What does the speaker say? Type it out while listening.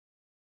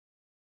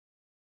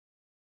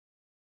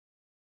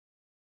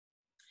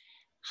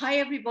Hi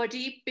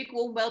everybody, big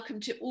warm welcome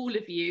to all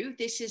of you.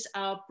 This is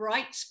our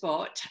bright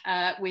spot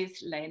with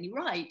Leonie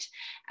Wright.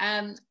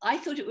 I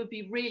thought it would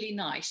be really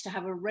nice to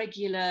have a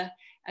regular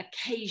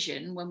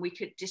occasion when we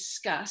could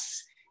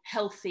discuss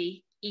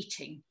healthy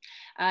eating.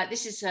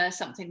 This is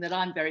something that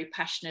I'm very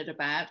passionate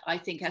about. I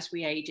think as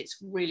we age, it's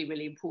really,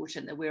 really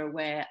important that we're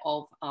aware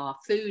of our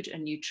food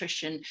and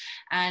nutrition.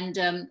 And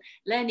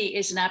Leonie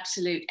is an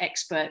absolute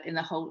expert in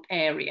the whole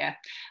area.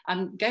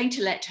 I'm going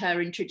to let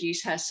her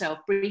introduce herself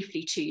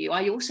briefly to you.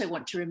 I also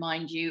want to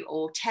remind you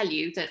or tell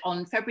you that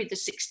on February the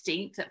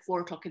 16th at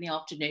 4 o'clock in the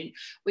afternoon,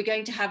 we're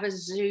going to have a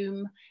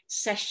Zoom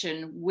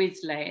session with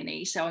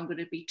Leonie. So I'm going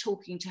to be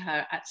talking to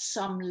her at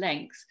some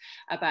length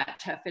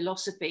about her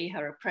philosophy,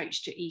 her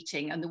approach to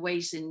eating, and the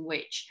ways in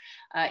which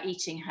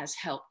eating has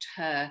helped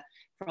her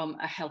from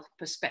a health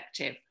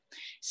perspective.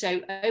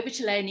 So over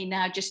to Leonie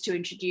now just to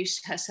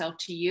introduce herself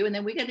to you, and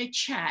then we're going to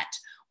chat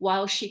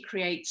while she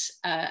creates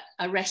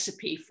a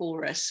recipe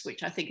for us,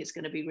 which I think is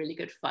going to be really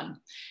good fun.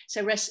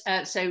 So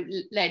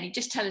Leonie,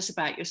 just tell us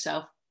about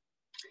yourself.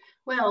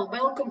 Well,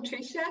 welcome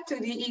Tricia to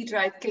the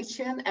Eatwright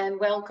kitchen, and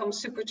welcome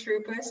Super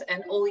Troopers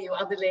and all you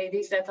other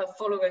ladies that are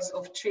followers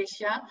of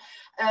Tricia.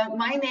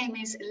 My name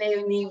is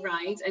Leonie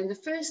Wright, and the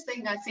first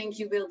thing I think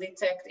you will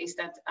detect is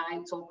that I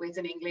talk with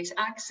an English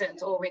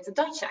accent or with a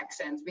Dutch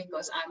accent,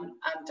 because I'm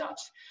Dutch.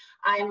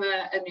 I'm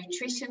a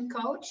nutrition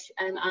coach,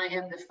 and I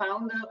am the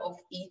founder of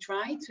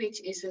Eatwright,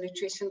 which is a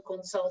nutrition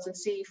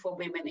consultancy for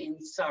women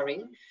in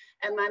Surrey.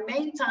 And my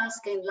main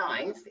task in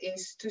life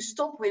is to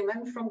stop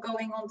women from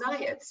going on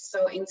diets.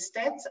 So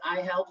instead,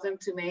 I help them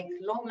to make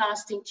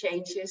long-lasting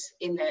changes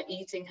in their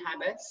eating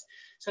habits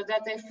so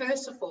that they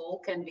first of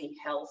all can be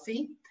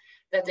healthy,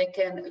 that they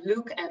can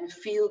look and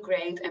feel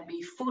great and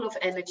be full of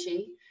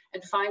energy,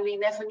 and finally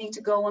never need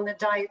to go on a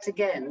diet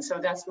again. So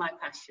that's my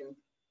passion.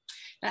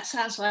 That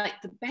sounds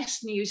like the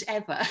best news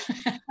ever.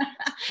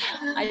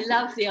 I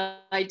love the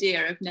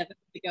idea of never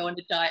to go on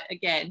a diet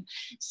again.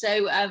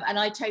 So, and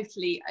I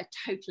totally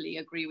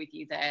agree with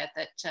you there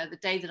that the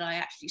day that I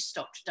actually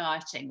stopped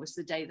dieting was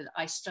the day that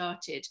I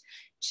started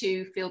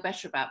to feel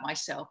better about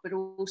myself, but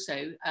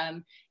also,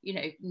 you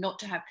know, not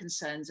to have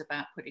concerns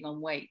about putting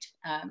on weight.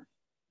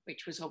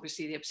 Which was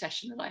obviously the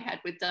obsession that I had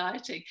with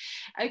dieting.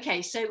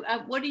 Okay, so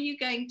what are you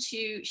going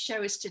to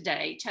show us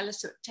today? Tell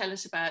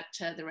us about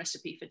the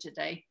recipe for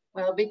today.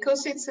 Well,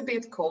 because it's a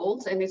bit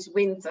cold and it's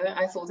winter,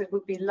 I thought it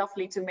would be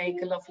lovely to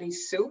make a lovely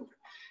soup.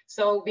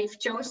 So we've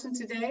chosen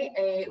today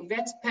a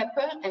red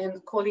pepper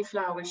and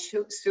cauliflower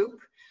soup.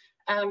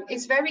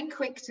 It's very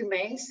quick to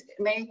make.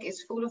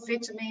 It's full of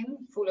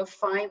vitamin, full of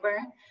fiber,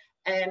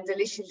 and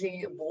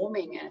deliciously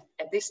warming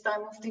at this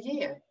time of the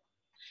year.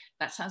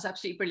 That sounds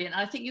absolutely brilliant.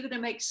 I think you're going to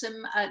make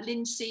some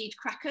linseed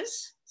crackers.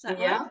 Is that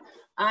yeah, right?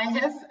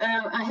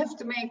 I have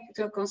to make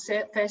a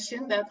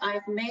confession that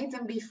I've made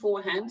them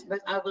beforehand,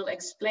 but I will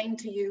explain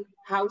to you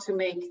how to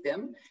make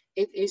them.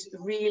 It is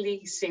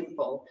really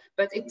simple,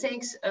 but it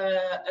takes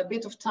a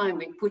bit of time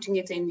with putting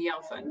it in the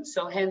oven.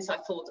 So hence I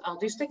thought I'll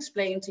just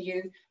explain to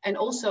you, and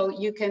also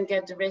you can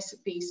get the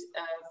recipes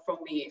from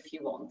me if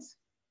you want.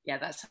 Yeah,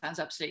 that sounds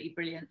absolutely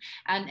brilliant.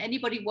 And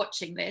anybody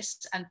watching this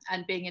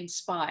and being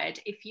inspired,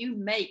 if you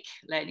make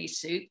Leonie's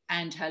soup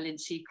and her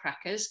linseed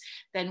crackers,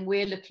 then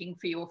we're looking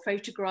for your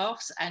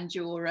photographs and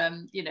your,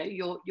 you know,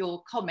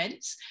 your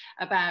comments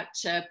about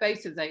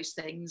both of those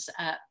things,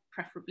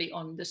 preferably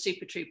on the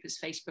Super Troopers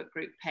Facebook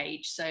group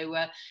page. So,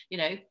 you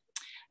know,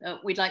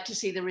 we'd like to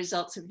see the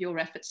results of your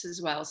efforts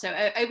as well. So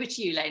over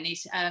to you, Leonie.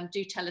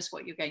 Do tell us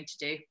what you're going to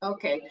do.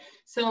 Okay,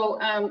 so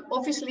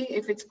obviously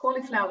if it's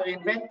cauliflower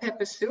and red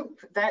pepper soup,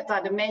 that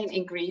are the main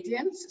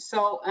ingredients.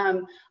 So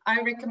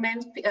I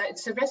recommend,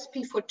 it's a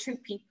recipe for 2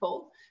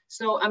 people.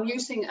 So I'm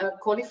using a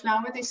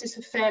cauliflower. This is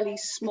a fairly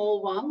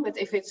small one, but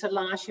if it's a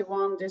larger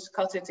one, just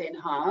cut it in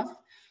half.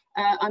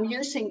 I'm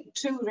using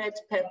 2 red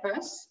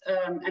peppers,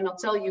 and I'll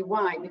tell you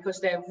why, because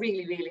they're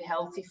really, really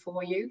healthy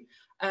for you.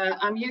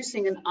 I'm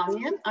using an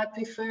onion. I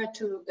prefer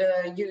to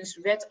use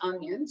red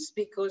onions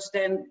because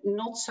they're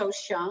not so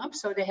sharp,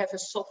 so they have a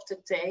softer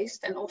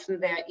taste, and often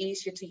they're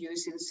easier to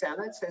use in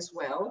salads as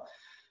well.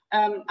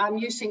 I'm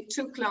using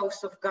 2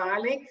 cloves of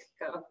garlic.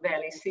 I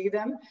barely see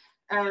them.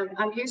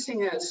 I'm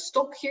using a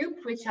stock cube,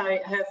 which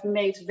I have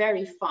made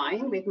very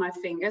fine with my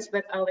fingers,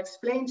 but I'll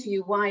explain to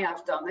you why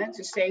I've done it,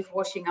 to save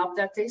washing up,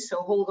 that is, so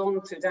hold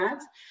on to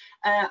that.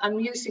 I'm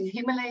using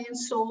Himalayan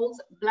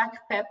salt,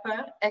 black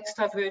pepper,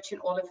 extra virgin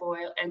olive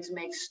oil, and to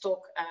make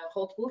stock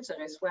hot water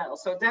as well.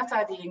 So that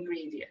are the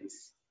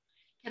ingredients.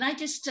 Can I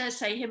just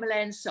say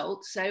Himalayan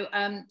salt? So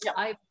yeah.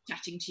 I was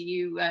chatting to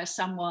you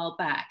some while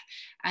back,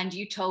 and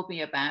you told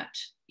me about,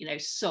 you know,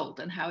 salt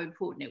and how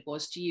important it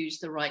was to use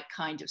the right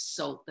kind of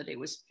salt, that it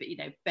was, you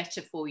know,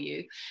 better for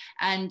you.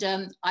 And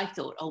I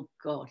thought, oh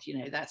God, you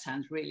know, that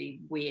sounds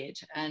really weird,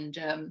 and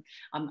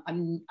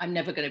I'm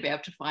never going to be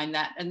able to find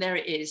that. And there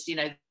it is, you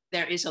know.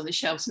 There it is on the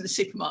shelves in the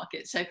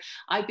supermarket. So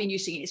I've been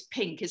using it. It's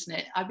pink, isn't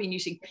it? I've been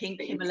using pink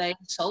Himalayan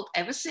salt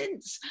ever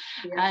since.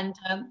 Yeah. And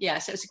yeah,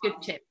 so it's a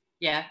good tip.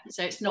 Yeah,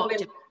 so it's not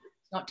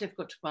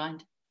difficult to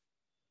find.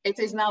 It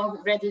is now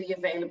readily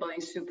available in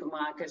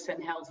supermarkets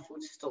and health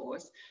food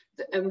stores.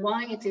 And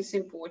why it is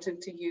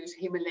important to use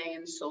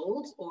Himalayan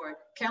salt, or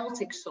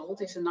Celtic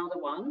salt is another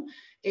one,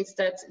 is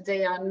that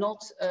they are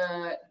not,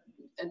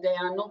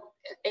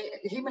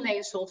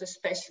 Himalayan salt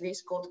especially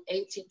has got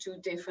 82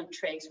 different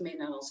trace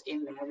minerals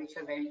in there, which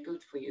are very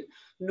good for you.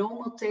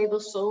 Normal table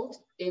salt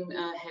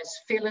has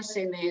fillers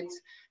in it,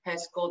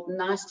 has got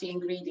nasty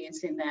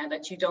ingredients in there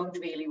that you don't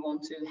really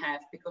want to have,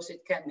 because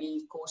it can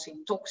be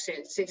causing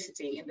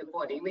toxicity in the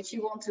body, which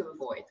you want to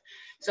avoid.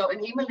 So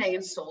an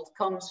Himalayan salt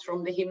comes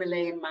from the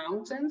Himalayan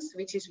mountains,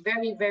 which is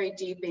very, very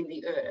deep in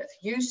the earth,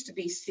 used to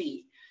be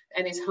sea,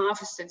 and is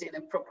harvested in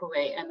a proper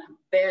way and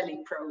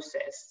barely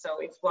processed. So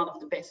it's one of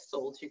the best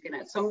salts you can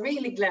add. So I'm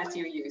really glad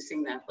you're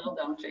using that. Well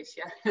done,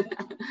 Tricia.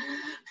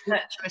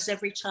 Virtuous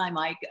every time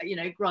I,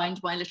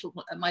 grind my little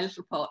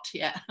pot.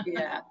 Yeah.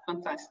 Yeah,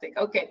 fantastic.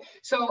 Okay,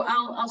 so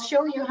I'll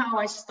show you how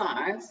I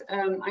start.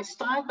 I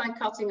start by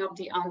cutting up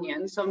the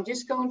onion. So I'm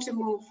just going to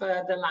move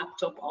the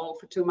laptop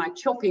over to my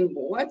chopping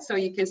board so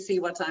you can see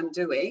what I'm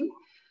doing.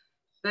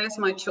 There's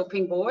my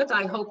chopping board.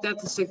 I hope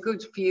that is a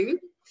good view.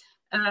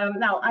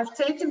 Now I've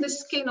taken the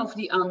skin of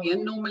the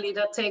onion. Normally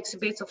that takes a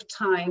bit of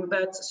time,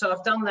 but so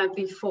I've done that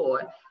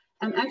before.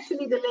 And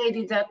actually the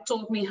lady that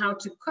taught me how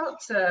to cut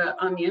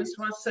onions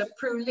was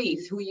Prue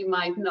Leith, who you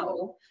might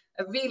know,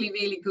 a really,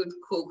 really good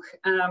cook.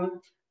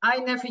 I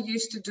never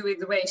used to do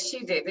it the way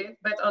she did it,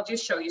 but I'll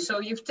just show you.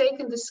 So you've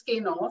taken the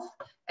skin off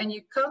and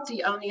you cut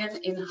the onion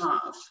in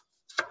half.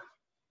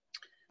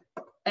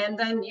 And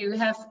then you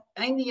have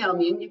in the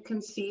onion, you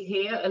can see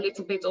here a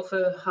little bit of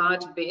a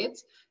hard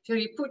bit. So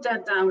you put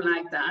that down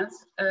like that.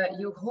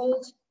 You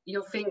hold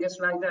your fingers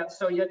like that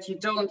so that you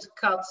don't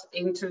cut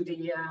into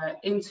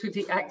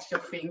the actual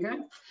finger.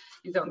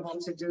 You don't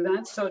want to do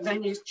that. So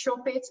then you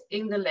chop it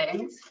in the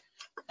length.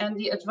 And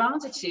the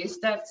advantage is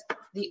that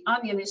the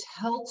onion is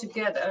held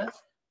together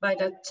by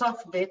that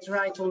tough bit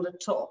right on the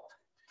top.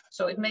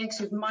 So it makes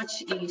it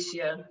much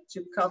easier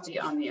to cut the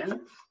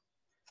onion,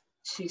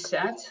 she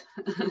said.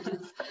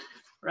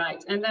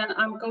 Right, and then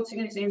I'm cutting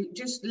it in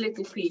just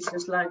little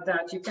pieces like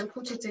that. You can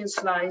put it in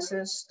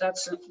slices,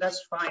 that's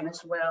fine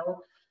as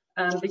well.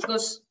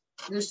 Because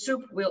the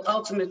soup will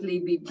ultimately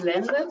be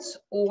blended,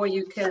 or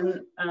you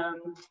can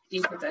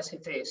eat it as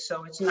it is.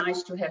 So it's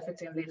nice to have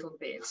it in little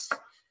bits.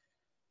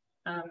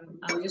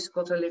 I've just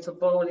got a little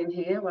bowl in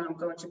here where I'm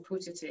going to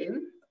put it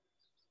in.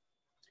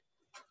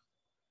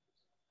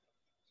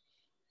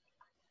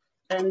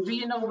 And do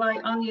you know why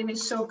onion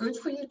is so good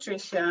for you,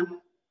 Tricia?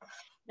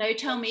 No,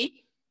 tell me.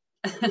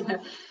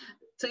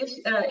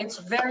 It's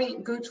very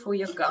good for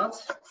your gut,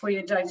 for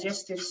your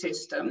digestive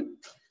system,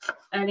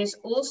 and it's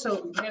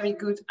also very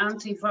good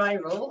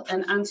antiviral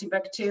and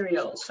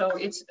antibacterial. So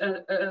it's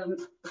a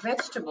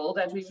vegetable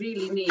that we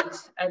really need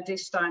at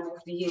this time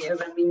of the year,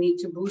 when we need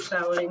to boost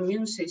our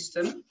immune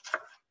system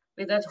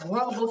with that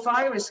horrible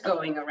virus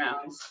going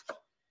around.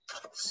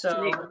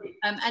 So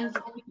and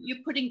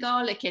you're putting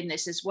garlic in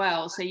this as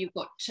well, so you've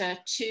got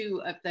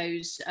two of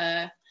those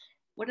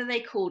what are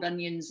they called?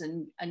 Onions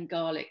and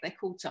garlic. They're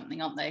called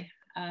something, aren't they?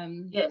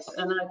 Yes,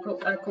 and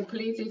I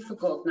completely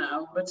forgot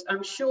now, but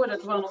I'm sure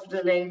that one of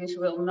the ladies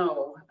will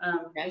know.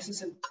 This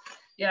is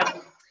yeah.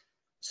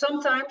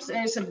 Sometimes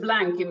there's a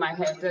blank in my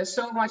head. There's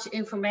so much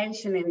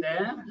information in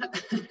there.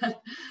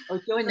 Oh,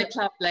 join the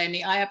club,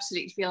 Leonie. I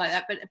absolutely feel like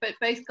that. But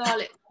both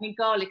garlic. I mean,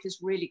 garlic is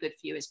really good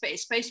for you. It's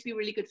supposed to be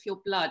really good for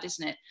your blood,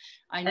 isn't it?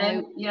 I know.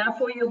 And, yeah,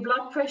 for your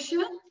blood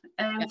pressure,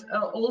 and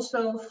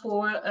also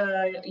for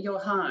your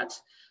heart.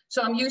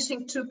 So I'm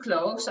using 2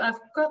 cloves. I've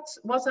got,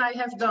 what I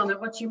have done,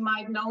 and what you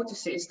might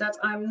notice is that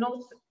I'm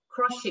not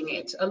crushing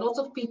it. A lot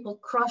of people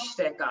crush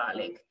their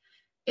garlic.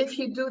 If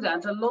you do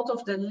that, a lot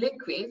of the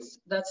liquid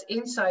that's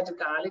inside the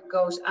garlic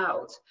goes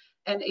out.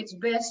 And it's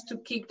best to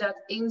keep that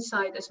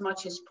inside as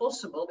much as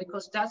possible,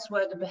 because that's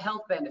where the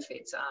health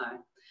benefits are.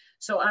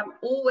 So I'm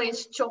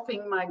always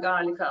chopping my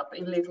garlic up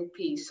in little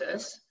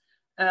pieces.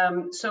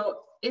 So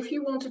if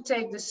you want to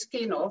take the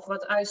skin off,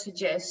 what I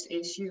suggest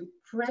is you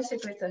press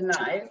it with a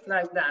knife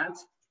like that,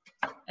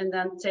 and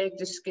then take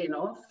the skin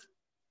off.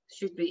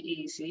 Should be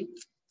easy.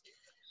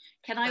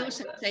 Can I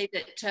also say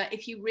that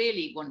if you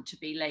really want to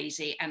be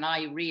lazy, and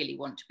I really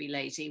want to be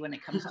lazy when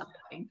it comes to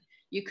cooking,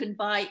 you can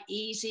buy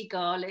easy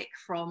garlic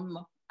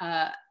from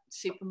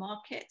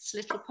supermarkets,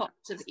 little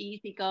pots of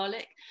easy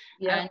garlic.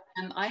 Yeah.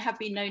 And I have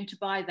been known to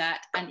buy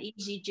that, and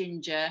easy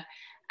ginger,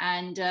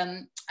 and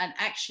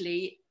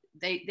actually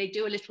they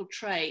do a little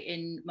tray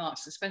in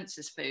Marks and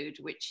Spencer's food,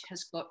 which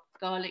has got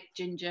garlic,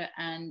 ginger,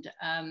 and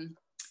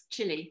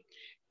chili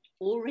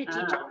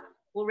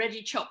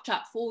already chopped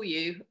up for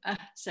you.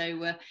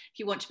 So if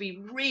you want to be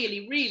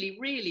really, really,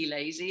 really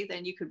lazy,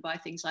 then you could buy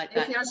things like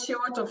that. If you're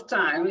short of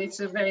time,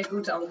 it's a very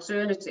good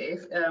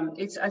alternative.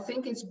 I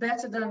think it's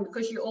better than,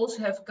 because you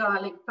also have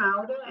garlic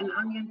powder and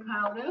onion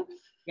powder.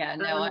 Yeah,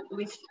 no,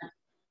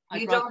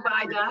 you don't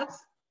buy that?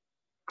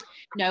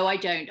 No, I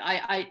don't.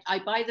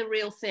 I buy the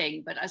real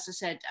thing, but as I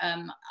said,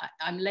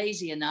 I'm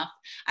lazy enough.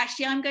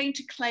 Actually, I'm going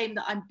to claim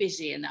that I'm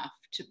busy enough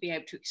to be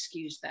able to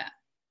excuse that.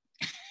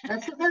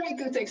 That's a very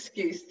good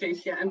excuse,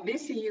 Tricia, and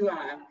busy you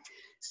are.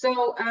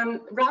 So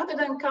rather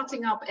than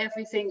cutting up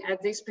everything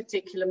at this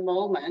particular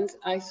moment,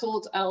 I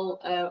thought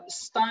I'll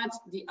start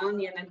the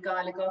onion and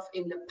garlic off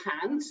in the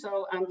pan.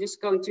 So I'm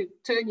just going to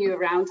turn you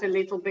around a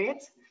little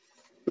bit.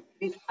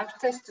 I've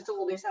tested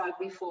all this out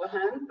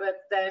beforehand,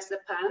 but there's the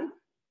pan.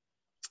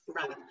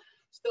 Right.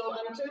 So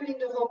I'm turning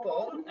the hob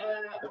on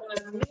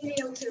a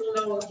medium to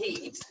low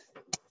heat,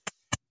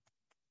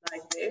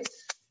 like this.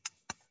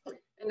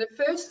 And the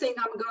first thing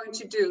I'm going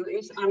to do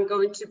is I'm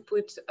going to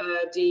put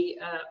the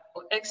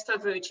extra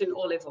virgin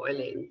olive oil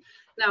in.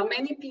 Now,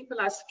 many people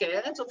are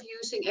scared of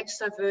using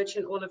extra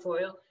virgin olive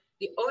oil.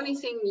 The only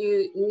thing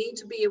you need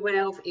to be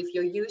aware of if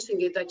you're using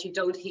it, that you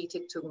don't heat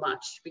it too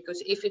much,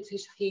 because if it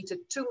is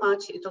heated too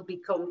much, it'll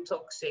become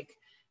toxic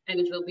and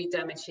it will be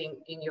damaging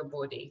in your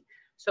body.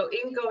 So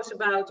in goes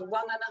about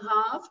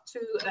 1.5 to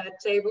 2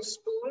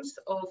 tablespoons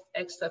of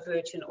extra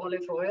virgin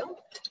olive oil.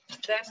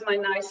 There's my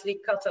nicely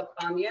cut up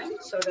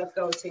onion, so that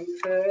goes in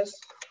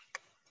first.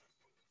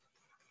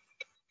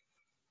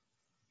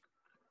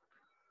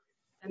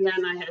 And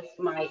then I have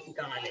my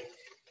garlic.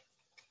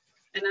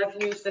 And I've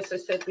used, as I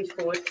said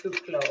before, 2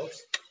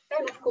 cloves.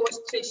 And of course,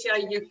 Tricia,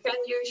 you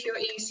can use your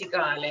easy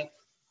garlic.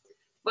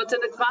 But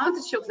an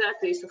advantage of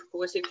that is, of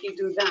course, if you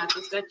do that,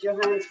 is that your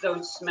hands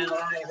don't smell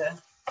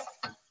either.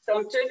 So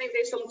I'm turning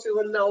this onto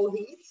a low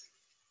heat.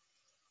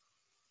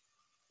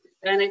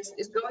 And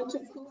it's going to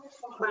cook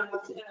for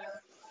about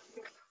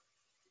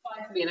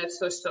 5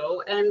 minutes or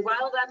so. And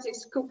while that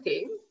is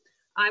cooking,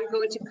 I'm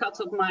going to cut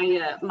up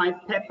my, my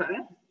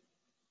pepper.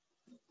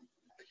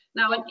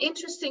 Now, an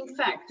interesting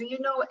fact, do you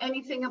know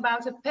anything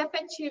about a pepper,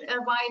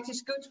 why it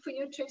is good for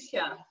you,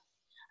 Tricia?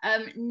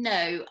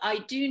 No, I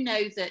do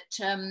know that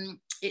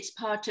it's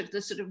part of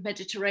the sort of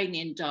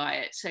Mediterranean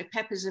diet. So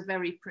peppers are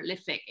very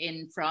prolific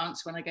in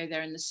France when I go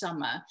there in the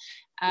summer.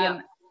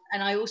 Yeah.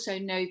 And I also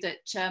know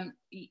that,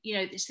 you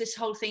know, it's this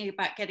whole thing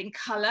about getting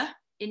colour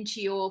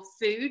into your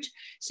food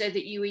so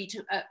that you eat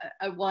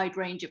a wide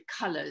range of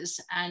colours.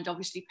 And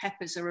obviously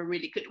peppers are a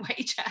really good way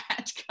to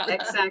add colour.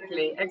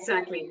 Exactly,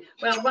 exactly.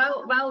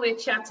 Well, while we're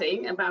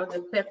chatting about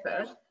the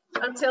pepper,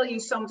 I'll tell you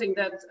something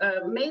that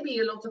maybe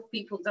a lot of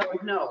people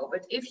don't know.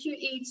 But if you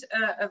eat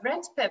a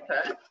red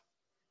pepper,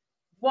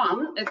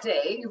 1 a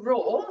day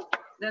raw,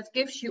 that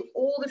gives you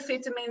all the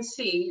vitamin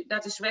C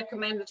that is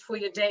recommended for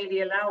your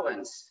daily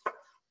allowance.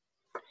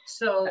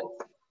 So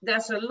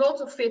there's a lot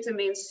of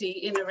vitamin C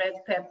in a red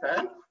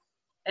pepper.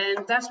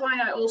 And that's why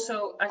I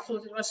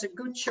thought it was a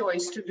good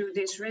choice to do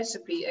this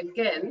recipe.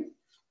 Again,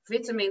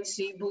 vitamin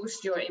C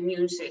boosts your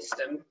immune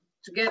system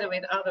together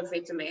with other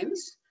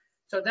vitamins.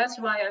 So that's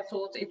why I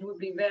thought it would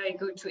be very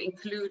good to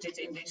include it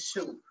in this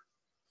soup.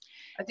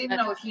 I didn't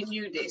know if you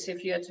knew this,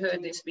 if you had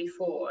heard this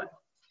before.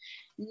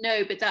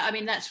 No, but that, I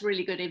mean, that's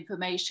really good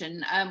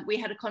information. We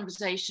had a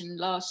conversation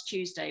last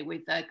Tuesday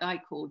with a guy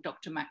called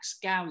Dr. Max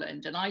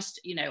Gowland, and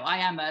I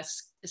am a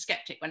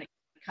skeptic when it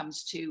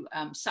comes to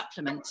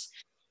supplements.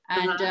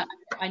 And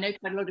I know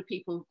quite a lot of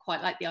people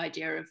quite like the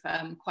idea of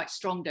quite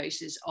strong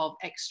doses of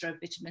extra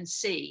vitamin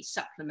C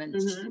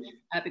supplements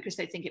because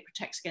they think it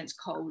protects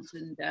against colds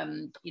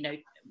and, you know,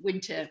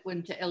 winter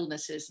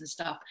illnesses and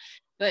stuff.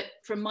 But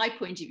from my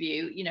point of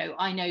view, you know,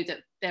 I know that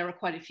there are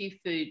quite a few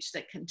foods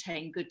that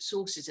contain good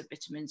sources of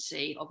vitamin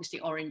C,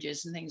 obviously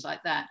oranges and things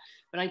like that.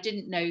 But I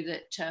didn't know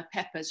that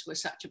peppers were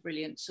such a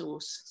brilliant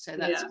source. So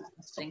that's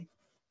interesting.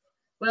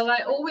 Well,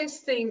 I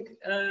always think,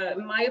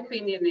 my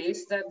opinion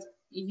is that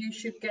you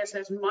should get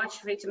as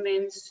much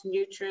vitamins,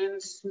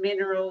 nutrients,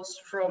 minerals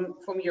from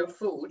your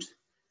food.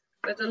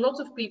 But a lot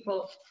of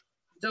people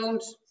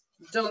don't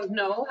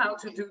know how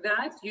to do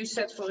that. You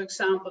said, for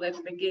example, at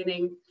the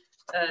beginning,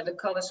 the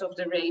colors of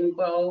the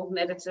rainbow,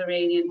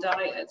 Mediterranean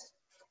diet.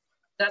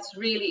 That's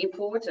really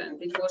important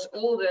because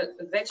all the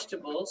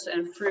vegetables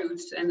and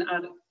fruits and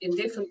are in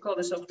different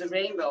colors of the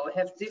rainbow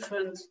have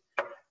different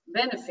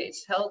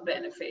benefits, health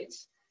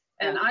benefits.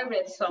 And I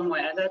read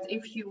somewhere that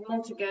if you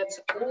want to get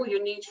all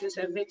your nutrients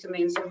and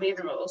vitamins and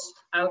minerals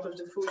out of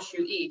the foods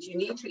you eat, you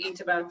need to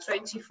eat about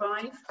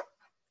 25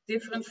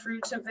 different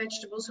fruits and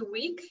vegetables a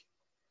week.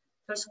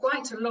 That's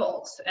quite a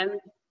lot. And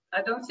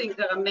I don't think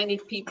there are many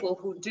people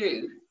who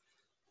do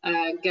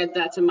get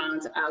that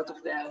amount out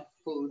of their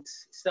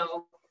foods.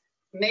 So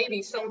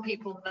maybe some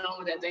people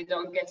know that they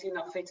don't get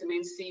enough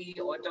vitamin C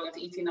or don't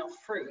eat enough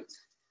fruit.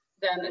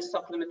 Then a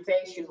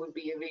supplementation would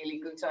be a really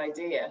good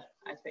idea,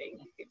 I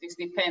think. It just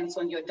depends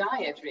on your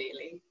diet,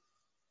 really.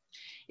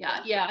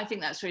 Yeah, I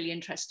think that's really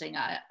interesting.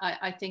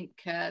 I think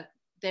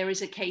there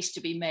is a case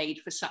to be made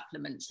for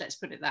supplements, let's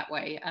put it that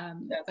way.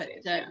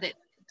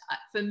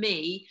 For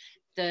me,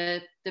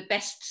 the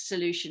best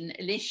solution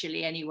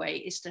initially anyway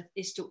is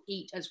to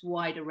eat as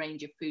wide a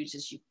range of foods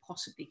as you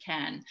possibly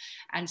can.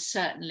 And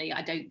certainly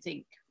I don't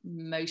think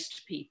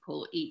most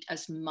people eat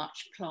as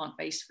much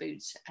plant-based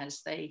foods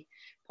as they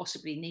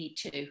possibly need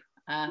to.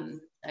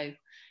 So,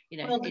 you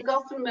know, well, the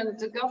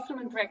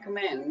government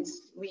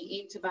recommends we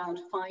eat about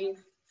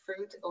 5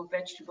 fruit or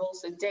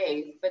vegetables a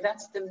day, but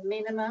that's the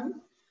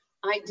minimum.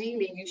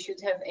 Ideally, you should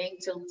have 8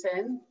 till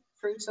 10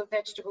 fruits or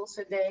vegetables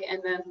a day,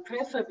 and then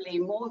preferably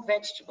more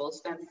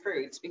vegetables than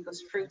fruits,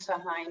 because fruits are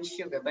high in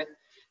sugar. But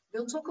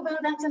we'll talk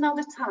about that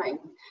another time.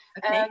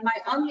 Okay.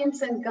 My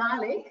onions and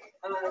garlic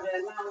are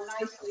now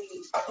nicely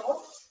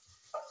chopped.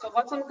 So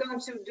what I'm going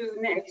to do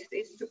next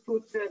is to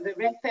put the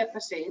red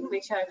peppers in,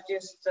 which I've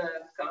just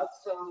cut.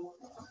 So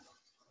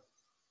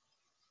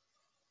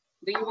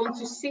do you want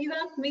to see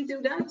that, me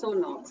do that or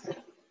not?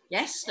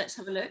 Yes, let's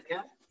have a look.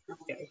 Yeah,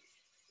 okay.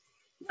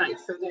 Right,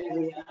 so there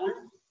we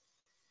are.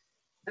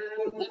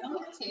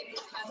 Another tip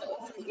I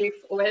often give,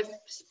 or have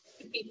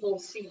people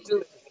see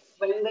do,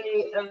 when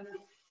they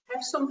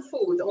have some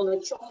food on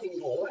a chopping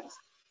board,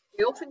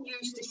 we often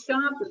use the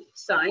sharp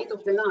side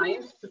of the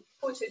knife to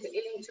put it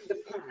into the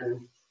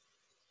pan.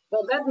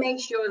 Well, that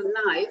makes your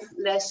knife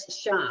less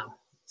sharp.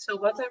 So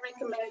what I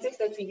recommend is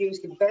that you use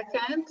the back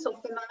end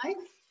of the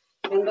knife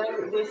and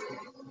then just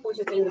put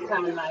it in the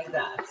pan like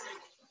that.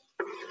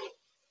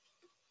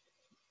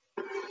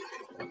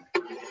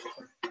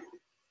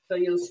 So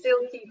you'll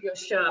still keep your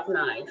sharp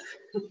knife.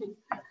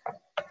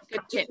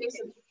 Good tip. Give this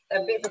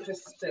a bit of a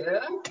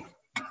stir.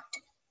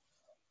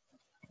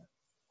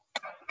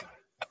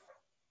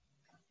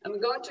 I'm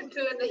going to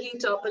turn the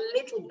heat up a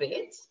little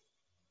bit.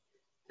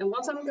 And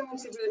what I'm going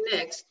to do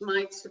next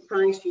might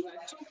surprise you. I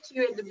talked to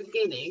you at the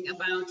beginning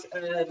about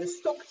the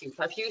stock cube.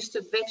 I've used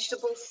a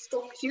vegetable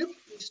stock cube,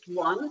 just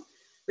one,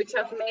 which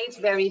I've made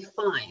very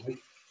fine.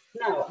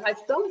 Now,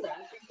 I've done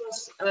that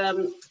because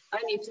I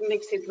need to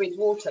mix it with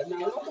water. Now,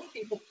 a lot of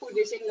people put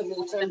this in the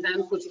water and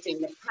then put it in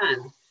the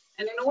pan.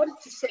 And in order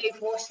to save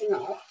washing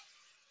up,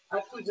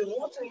 I put the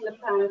water in the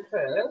pan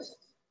first.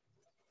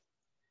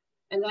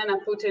 And then I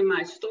put in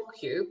my stock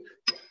cube.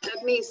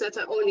 That means that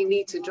I only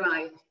need to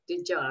dry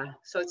the jar,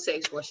 so it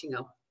saves washing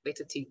up with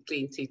a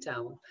clean tea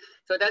towel.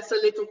 So that's a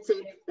little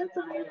tip that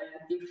I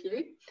give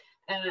you.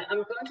 I'm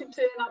going to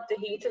turn up the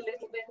heat a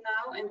little bit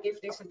now and give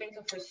this a bit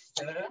of a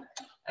stir.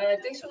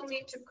 This will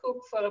need to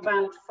cook for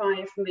about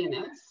 5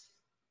 minutes.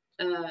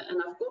 And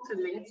I've got a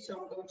lid, so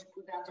I'm going to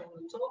put that on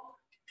the top.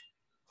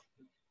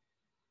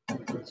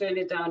 Turn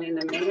it down in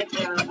a minute.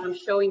 I'm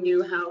showing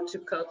you how to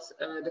cut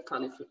the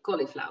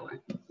cauliflower.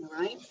 All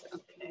right,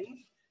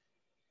 okay.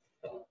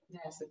 So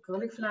there's the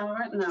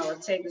cauliflower. Now I'll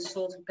take the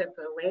salt and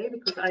pepper away,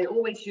 because I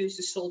always use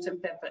the salt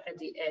and pepper at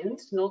the end,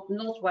 not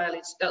while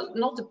it's,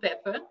 not the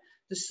pepper.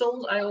 The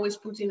salt I always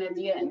put in at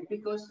the end,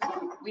 because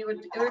we were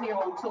earlier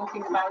on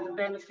talking about the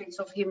benefits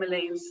of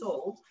Himalayan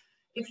salt.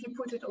 If you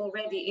put it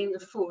already in the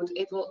food,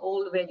 it will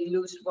already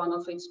lose one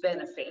of its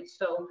benefits.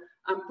 So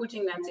I'm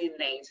putting that in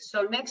later.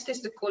 So next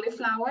is the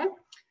cauliflower.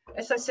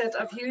 As I said,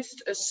 I've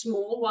used a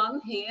small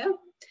one here.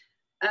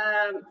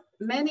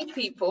 Many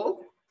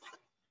people,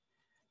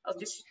 I'll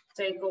just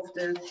take off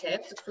the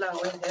head, the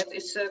flower head.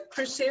 It's a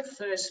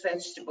cruciferous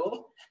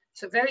vegetable.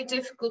 It's a very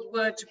difficult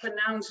word to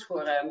pronounce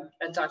for a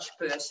Dutch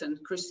person,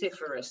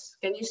 cruciferous.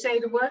 Can you say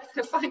the word?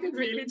 I find it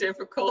really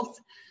difficult.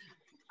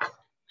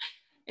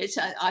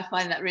 I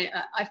find that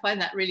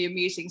really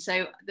amusing.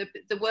 So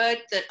the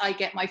word that I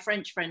get my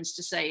French friends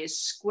to say is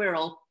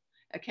squirrel.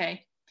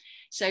 Okay,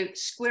 so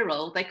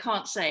squirrel, they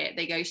can't say it.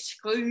 They go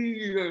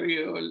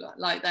squirrel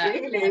like that.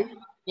 Really?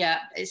 Yeah,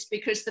 it's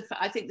because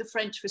I think the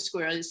French for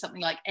squirrel is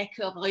something like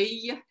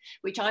écureuil,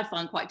 which I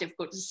find quite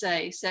difficult to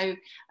say. So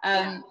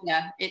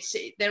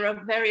there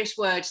are various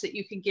words that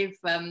you can give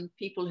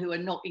people who are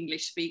not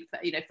English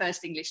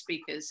first English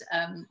speakers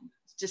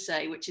to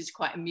say, which is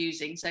quite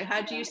amusing. So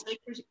how do you say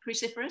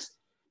cruciferous?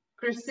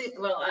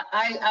 Well,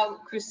 I'm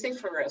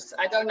cruciferous.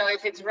 I don't know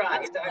if it's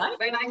right.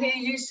 When I hear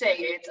you say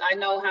it, I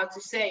know how to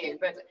say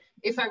it. But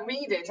if I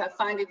read it, I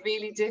find it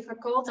really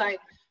difficult. I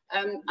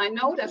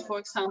know that, for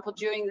example,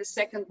 during the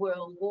Second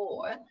World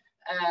War,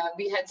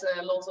 we had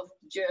a lot of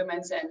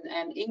Germans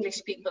and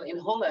English people in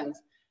Holland.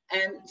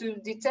 And to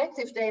detect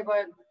if they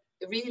were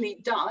really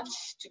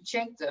Dutch, to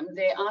check them,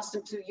 they asked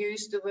them to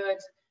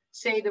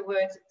say the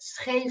word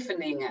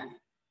Scheveningen.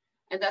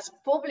 And that's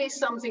probably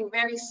something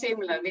very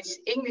similar, which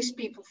English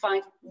people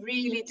find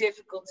really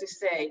difficult to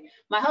say.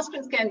 My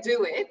husband can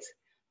do it,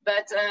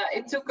 but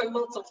it took a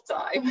lot of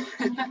time.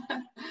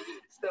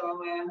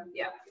 So,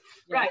 yeah.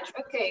 Right,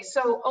 okay,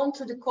 so on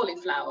to the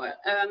cauliflower.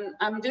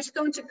 I'm just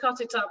going to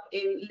cut it up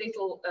in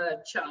little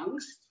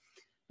chunks.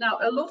 Now,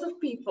 a lot of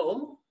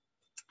people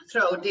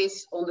throw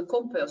this on the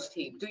compost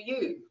heap. Do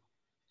you?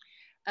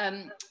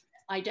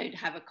 I don't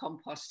have a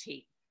compost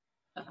heap.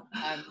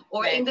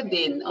 Or in the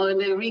bin, or in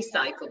the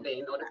recycle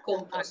bin, or the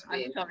compost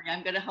bin. I'm sorry,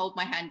 I'm going to hold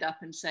my hand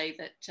up and say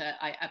that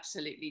I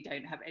absolutely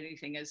don't have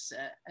anything as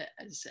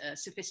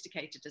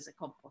sophisticated as a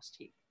compost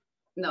heap.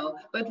 No,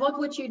 but what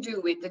would you do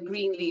with the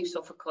green leaves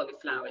of a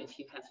cauliflower if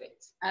you have it?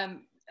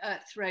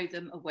 Throw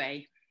them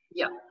away.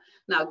 Yeah,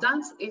 now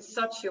that is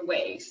such a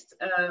waste.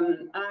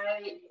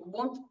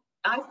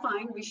 I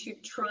find we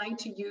should try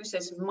to use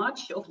as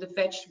much of the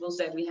vegetables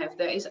that we have.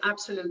 There is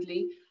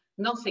absolutely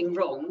nothing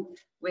wrong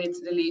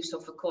with the leaves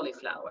of a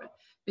cauliflower,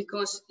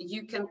 because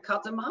you can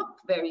cut them up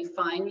very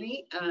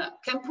finely,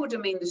 can put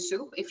them in the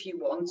soup if you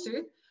want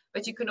to,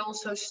 but you can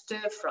also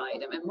stir fry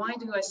them. And why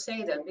do I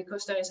say that?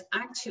 Because there is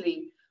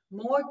actually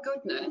more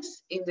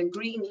goodness in the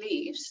green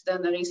leaves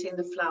than there is in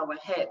the flower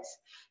head.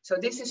 So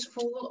this is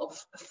full of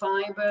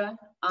fiber,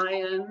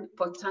 iron,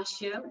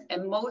 potassium,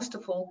 and most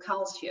of all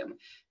calcium,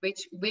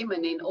 which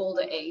women in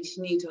older age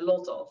need a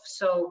lot of.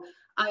 So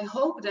I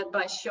hope that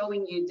by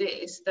showing you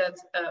this, that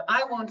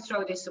I won't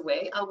throw this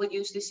away. I will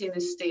use this in a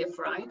stir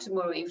fry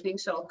tomorrow evening,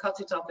 so I'll cut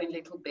it up in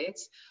little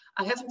bits.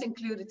 I haven't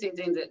included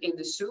it in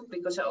the soup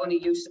because I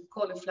only use the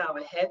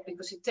cauliflower head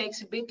because it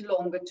takes a bit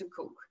longer to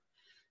cook.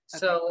 Okay.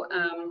 So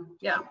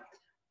yeah,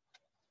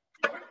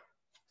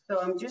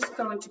 so I'm just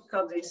going to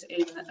cut this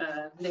in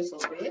little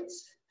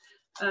bits.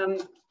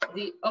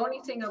 The only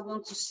thing I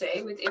want to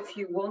say with if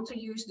you want to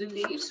use the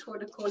leaves for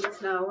the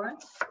cauliflower,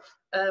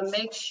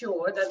 make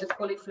sure that the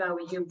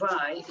cauliflower you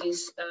buy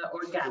is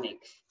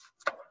organic.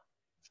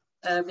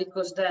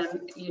 Because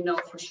then you know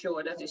for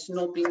sure that it's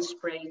not being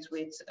sprayed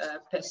with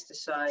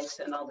pesticides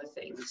and other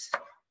things.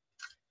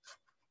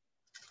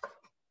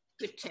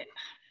 Good tip.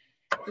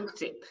 Good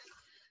tip.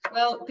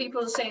 Well,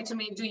 people say to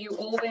me, do you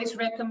always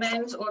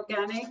recommend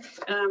organic?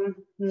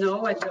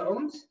 No, I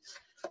don't.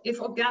 If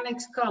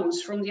organics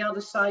comes from the other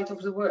side of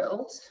the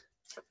world,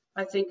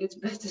 I think it's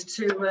better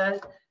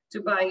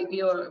to buy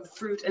your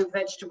fruit and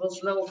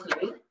vegetables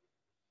locally.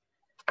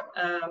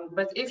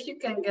 But if you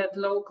can get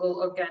local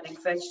organic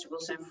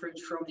vegetables and fruit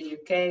from the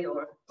UK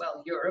or,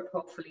 well, Europe,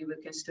 hopefully we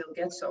can still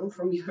get some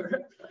from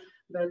Europe,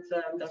 but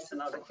that's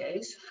another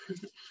case.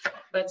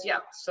 But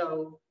yeah,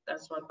 so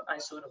that's what I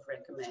sort of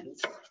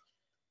recommend.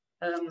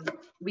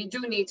 We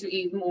do need to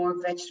eat more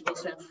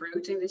vegetables and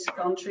fruit in this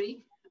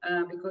country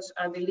because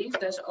I believe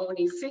there's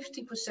only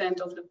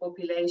 50% of the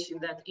population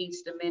that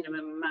eats the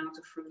minimum amount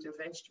of fruit and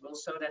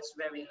vegetables, so that's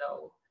very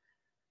low.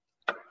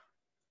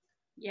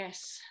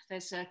 Yes,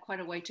 there's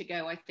quite a way to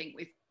go, I think,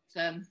 with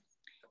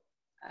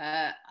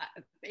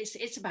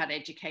it's about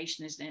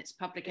education, isn't it? It's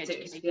public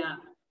education. Yeah.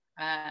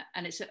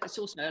 And it's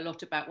also a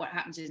lot about what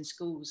happens in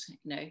schools, you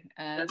know.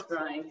 That's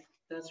right.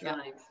 That's yeah.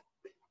 Right.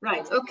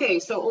 Right. Okay.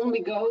 So on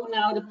we go.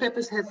 Now the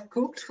peppers have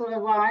cooked for a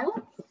while.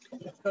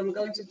 So I'm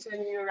going to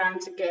turn you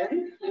around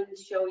again and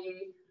show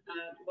you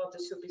what the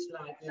soup is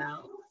like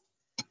now.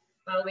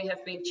 While we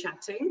have been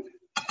chatting.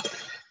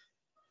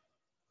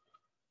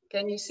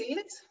 Can you see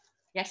it?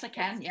 Yes, I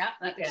can. Yeah.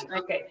 Okay.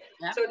 Okay.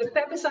 Yeah. So the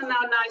peppers are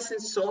now nice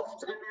and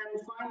soft, and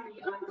then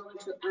finally I'm going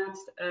to add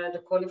the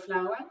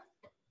cauliflower.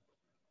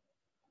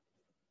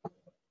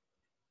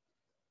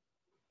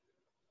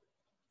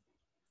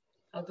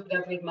 I'll do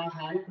that with my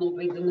hand, not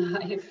with the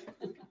knife.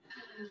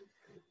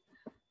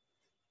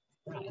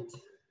 Right.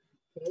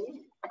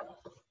 Okay.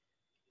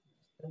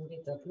 A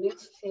bit of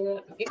mixed here.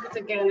 Give it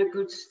again a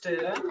good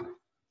stir.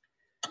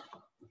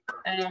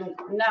 And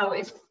now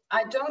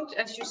I don't,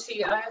 as you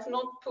see, I have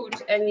not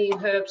put any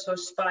herbs or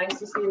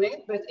spices in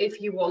it, but if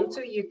you want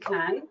to, you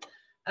can.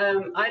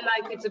 I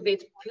like it a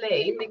bit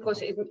plain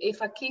because if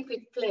I keep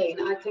it plain,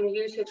 I can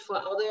use it for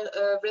other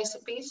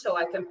recipes. So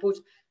I can put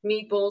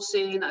meatballs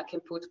in, I can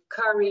put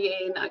curry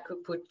in, I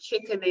could put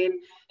chicken in,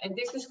 and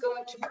this is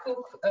going to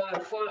cook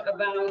for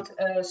about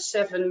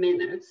 7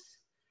 minutes.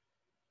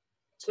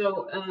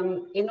 So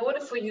in order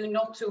for you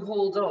not to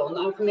hold on,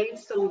 I've made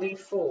some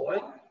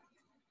before.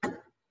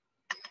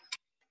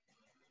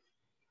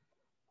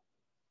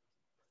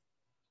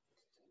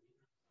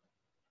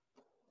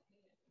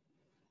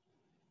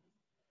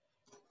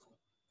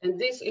 And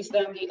this is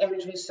then the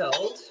end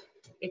result.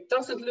 It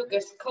doesn't look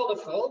as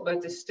colorful,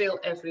 but there's still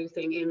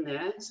everything in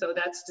there. So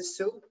that's the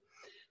soup.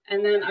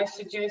 And then I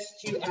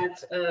suggest you add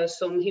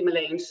some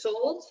Himalayan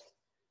salt.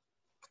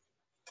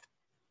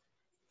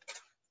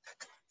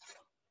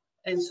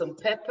 And some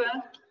pepper.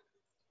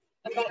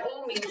 And by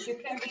all means, you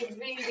can be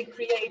really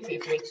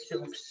creative with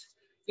soups.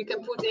 You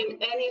can put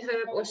in any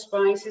herb or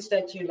spices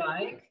that you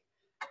like.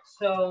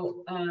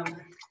 So,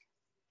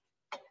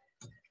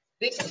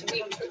 this is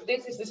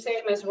the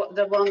same as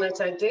the one that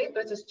I did,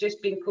 but it's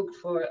just been cooked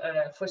for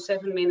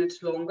 7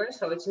 minutes longer,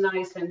 so it's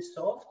nice and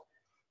soft.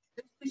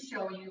 Just to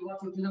show you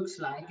what it looks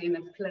like in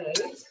a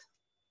plate.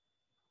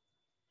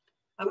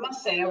 I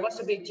must say I was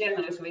a bit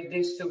generous with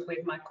this soup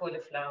with my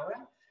cauliflower.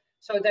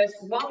 So there's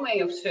one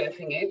way of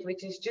serving it,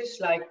 which is just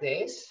like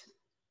this,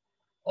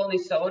 on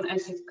its own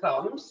as it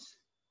comes,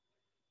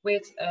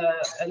 with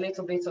a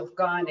little bit of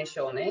garnish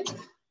on it.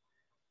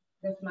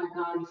 That's my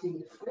garnish in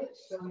the fridge,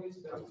 so I'm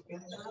just going to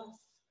get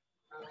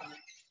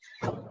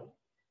that.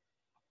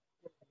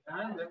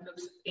 That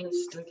looks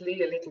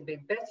instantly a little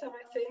bit better,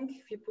 I think,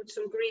 if you put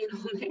some green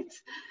on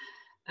it.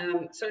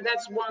 So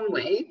that's one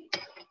way.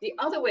 The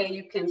other way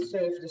you can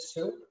serve the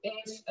soup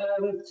is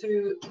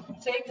to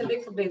take a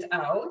little bit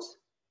out.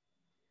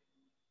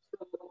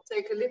 So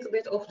take a little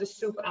bit of the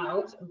soup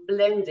out,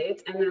 blend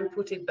it, and then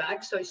put it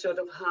back. So it's sort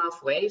of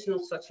halfway. It's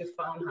not such a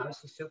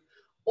farmhousey soup.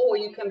 Or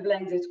you can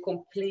blend it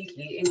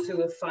completely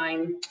into a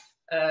fine,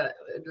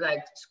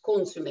 like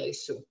consommé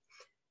soup,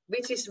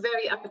 which is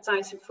very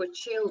appetizing for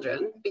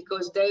children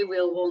because they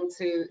will want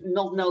to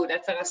not know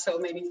that there are so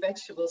many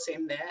vegetables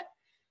in there.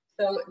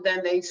 So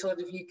then they sort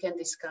of, you can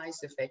disguise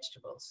the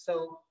vegetables.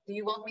 So do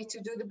you want me to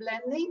do the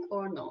blending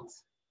or not?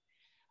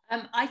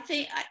 I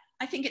think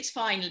I think it's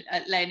fine,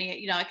 Leonie.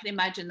 You know, I can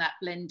imagine that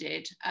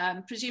blended.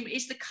 Presumably,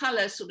 is the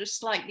colour sort of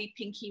slightly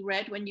pinky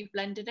red when you've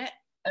blended it?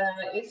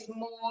 It's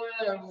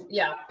more,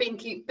 yeah,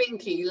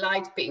 pinky,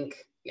 light pink.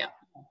 Yeah.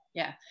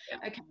 Yeah.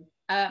 Okay.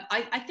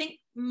 I think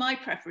my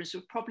preference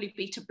would probably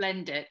be to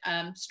blend it.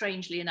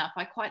 Strangely enough,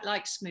 I quite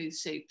like smooth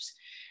soups.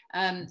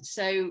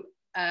 So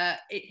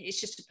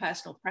it's just a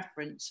personal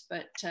preference,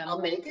 but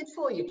I'll make it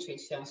for you,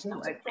 Tricia. It's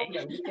not a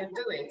problem. You can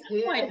do it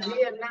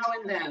here now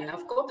and then.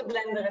 I've got the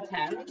blender at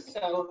hand,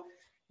 so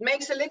it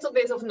makes a little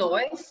bit of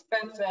noise,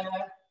 but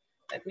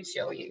let me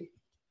show you.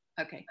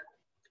 Okay.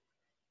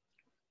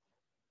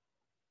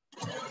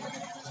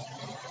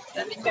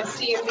 Then you can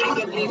see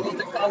immediately what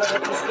the color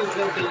of the soup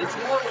will be. It's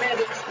more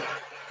ready.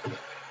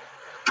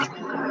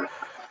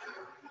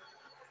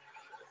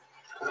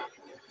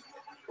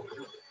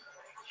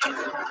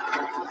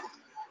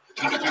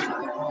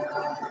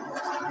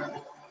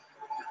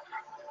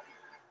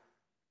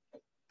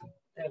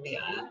 There we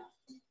are.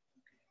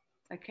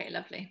 Okay,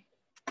 lovely.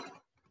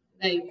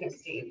 Now you can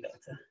see it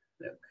better.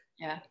 Look.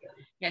 Yeah.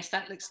 Yes,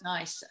 that looks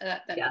nice.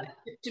 Yeah.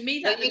 To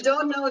me, that you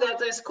don't know that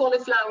there's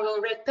cauliflower or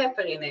red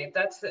pepper in it.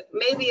 That's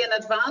maybe an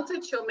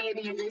advantage or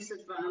maybe a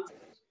disadvantage.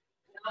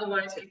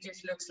 Otherwise, it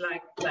just looks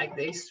like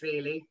this,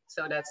 really.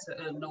 So that's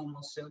a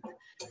normal soup.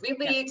 We'll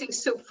be eating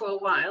soup for a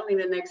while in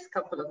the next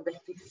couple of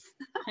days.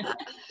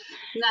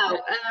 Now,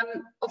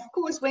 of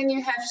course, when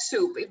you have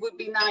soup, it would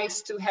be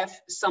nice to have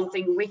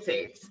something with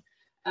it.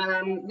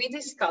 We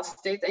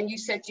discussed it, and you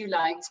said you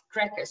liked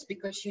crackers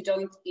because you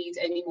don't eat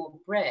any more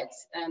bread.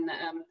 And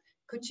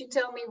could you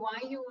tell me why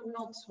you're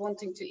not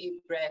wanting to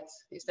eat bread?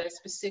 Is there a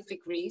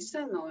specific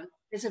reason, or?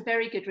 There's a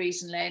very good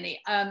reason,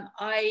 Leonie.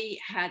 I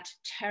had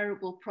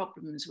terrible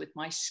problems with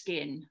my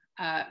skin,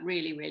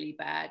 really, really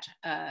bad.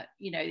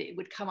 You know, it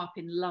would come up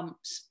in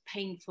lumps,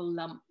 painful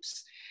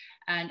lumps.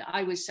 And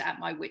I was at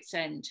my wit's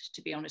end,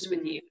 to be honest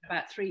with you.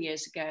 About 3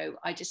 years ago,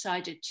 I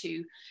decided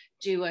to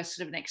do a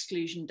sort of an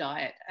exclusion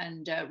diet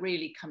and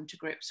really come to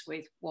grips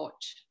with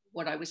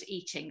what I was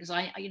eating, because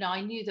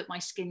I knew that my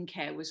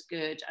skincare was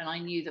good, and I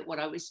knew that what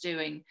I was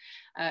doing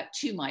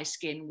to my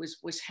skin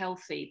was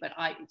healthy. But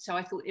so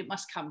I thought it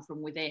must come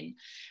from within,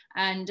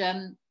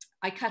 and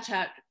I cut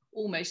out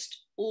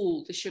almost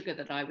all the sugar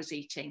that I was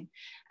eating,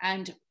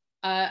 and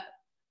I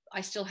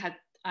still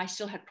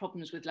had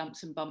problems with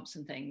lumps and bumps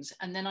and things.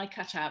 And then I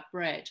cut out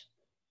bread.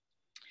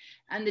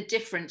 And the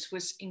difference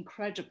was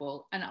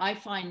incredible. And I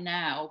find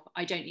now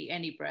I don't eat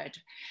any bread.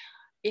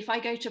 If I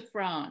go to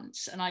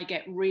France and I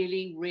get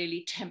really,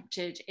 really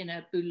tempted in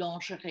a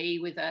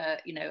boulangerie with a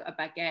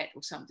baguette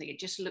or something, it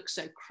just looks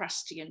so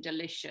crusty and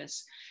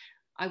delicious,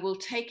 I will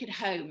take it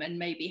home and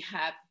maybe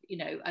have,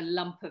 a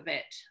lump of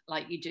it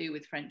like you do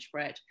with French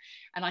bread.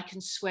 And I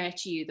can swear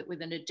to you that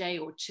within a day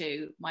or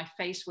two, my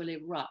face will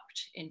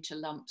erupt into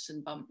lumps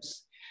and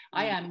bumps.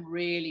 I am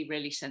really,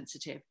 really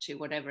sensitive to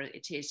whatever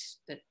it is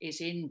that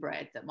is in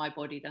bread that my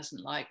body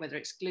doesn't like, whether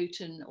it's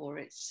gluten or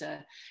it's,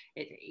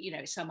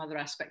 some other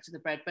aspect of the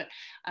bread. But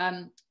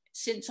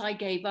since I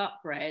gave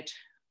up bread,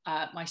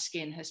 my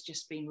skin has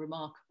just been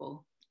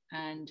remarkable.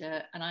 And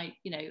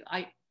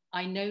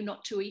I know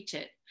not to eat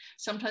it.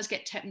 Sometimes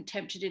get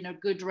tempted in a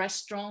good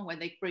restaurant when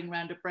they bring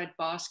around a bread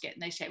basket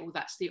and they say, "Oh,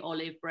 that's the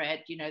olive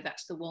bread,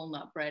 that's the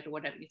walnut bread," or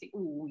whatever. And you think,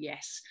 "Oh,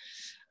 yes,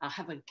 I'll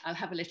have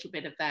a little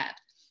bit of that."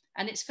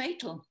 And it's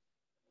fatal.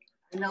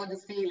 I know the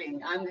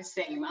feeling. I'm the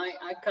same.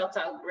 I cut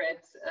out bread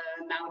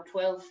now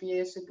 12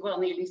 years ago, well,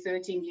 nearly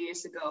 13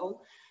 years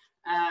ago.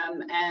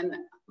 And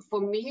for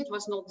me, it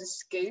was not the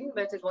skin,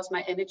 but it was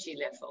my energy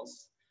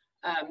levels.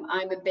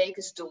 I'm a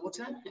baker's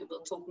daughter, and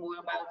we'll talk more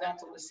about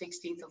that on the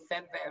 16th of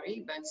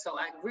February. But so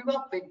I grew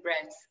up with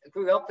bread,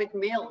 grew up with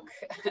milk,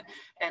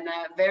 and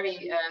a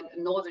very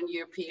Northern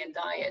European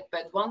diet.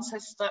 But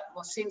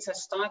since I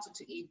started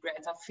to eat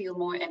bread, I feel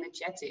more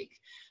energetic,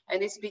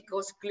 and it's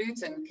because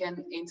gluten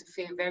can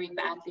interfere very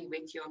badly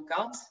with your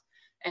gut,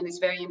 and it's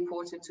very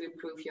important to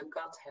improve your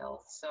gut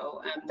health.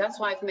 So that's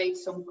why I've made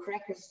some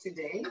crackers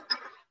today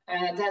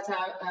that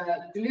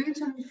are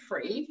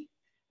gluten-free.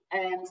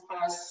 And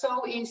are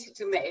so easy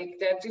to make.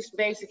 They're just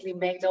basically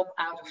made up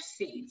out of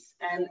seeds.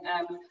 And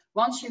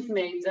once you've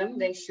made them,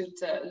 they should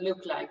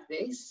look like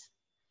this.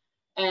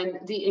 And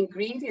the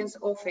ingredients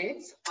of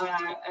it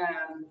are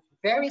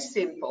very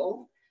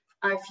simple.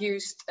 I've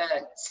used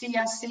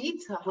chia seed,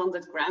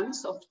 100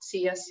 grams of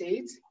chia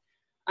seed.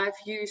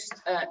 I've used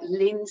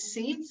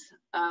linseed,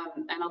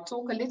 and I'll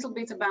talk a little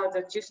bit about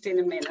that just in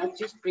a minute,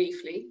 just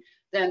briefly.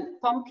 Then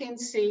pumpkin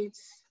seeds,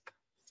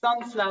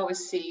 sunflower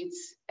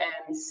seeds,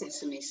 and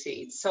sesame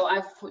seeds. So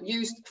I've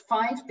used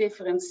 5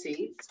 different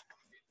seeds,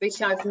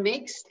 which I've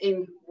mixed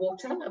in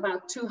water,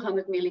 about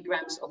 200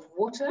 milligrams of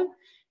water.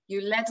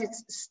 You let it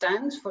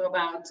stand for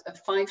about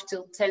 5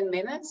 till 10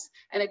 minutes,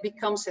 and it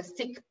becomes a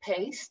thick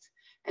paste.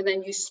 And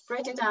then you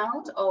spread it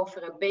out over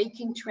a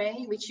baking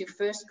tray, which you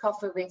first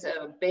cover with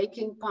a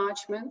baking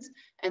parchment,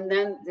 and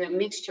then the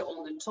mixture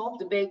on the top.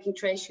 The baking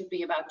tray should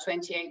be about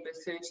 28 by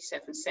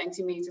 37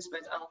 centimeters,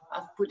 but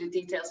I'll put the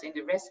details in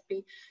the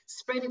recipe.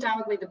 Spread it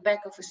out with the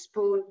back of a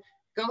spoon,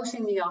 goes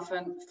in the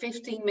oven,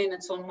 15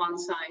 minutes on one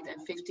side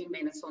and 15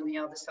 minutes on the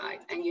other side.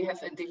 And you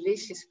have a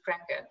delicious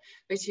cracker,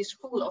 which is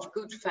full of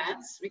good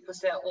fats, because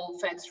they're all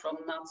fats from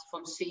nuts,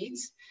 from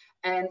seeds,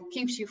 and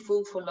keeps you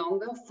full for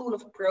longer, full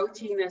of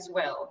protein as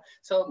well.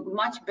 So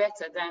much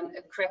better than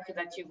a cracker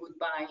that you would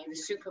buy in the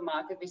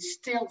supermarket, which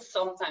still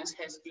sometimes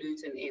has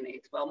gluten in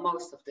it. Well,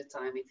 most of the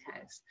time it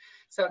has.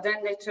 So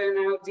then they turn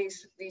out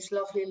these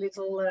lovely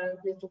little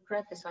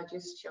crackers. I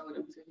just showed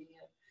them to the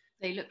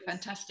they look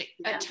fantastic.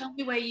 Yeah. Tell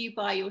me where you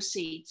buy your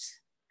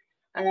seeds.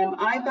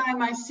 I buy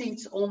my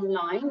seeds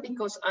online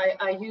because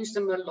I use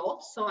them a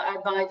lot. So I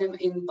buy them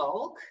in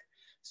bulk.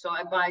 So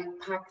I buy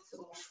packs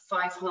of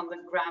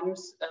 500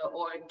 grams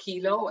or a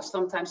kilo, or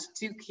sometimes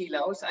 2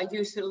 kilos. I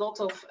use a lot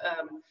of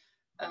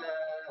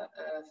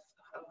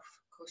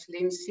course,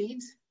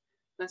 linseed.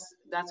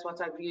 That's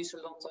what I use a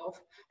lot of.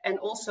 And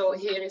also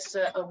here is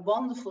a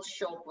wonderful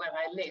shop where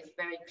I live,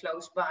 very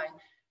close by,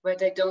 where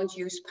they don't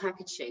use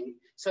packaging.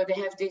 So they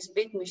have these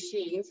big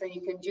machines and you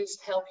can just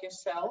help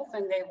yourself,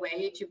 and they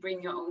weigh it. You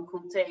bring your own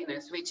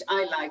containers, which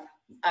I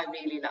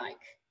really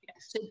like.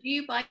 Yes. So do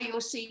you buy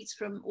your seeds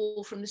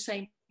all from the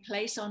same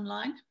place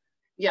online?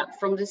 Yeah,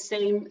 from the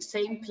same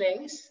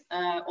place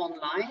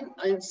online,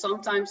 and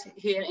sometimes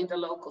here in the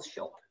local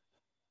shop.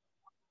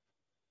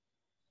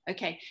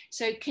 Okay,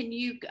 so can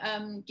you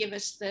give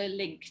us the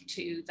link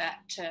to that,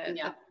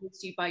 that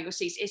you buy your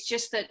seeds? It's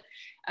just that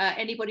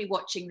anybody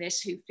watching this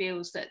who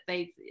feels that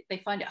they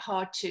find it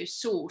hard to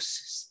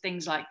source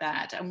things like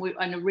that, and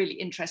are really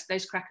interested.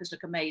 Those crackers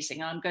look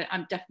amazing. I'm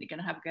definitely going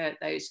to have a go at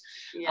those.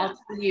 Yeah.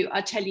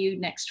 I'll tell you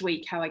next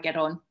week how I get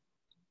on.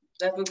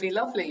 That would be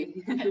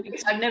lovely.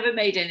 Because I've never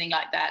made anything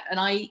like that, and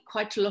I eat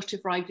quite a lot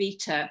of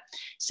Ryvita.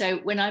 So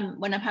when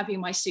I'm having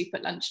my soup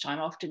at lunchtime,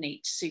 I often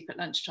eat soup at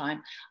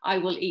lunchtime. I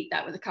will eat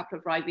that with a couple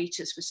of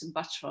Ryvitas with some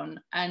butter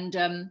on, and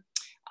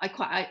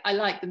I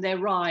like them. They're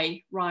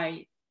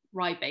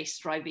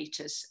rye-based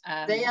Ryvitas.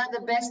 They are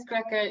the best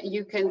cracker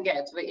you can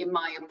get, in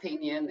my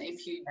opinion,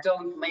 if you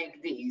don't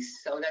make these.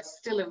 So that's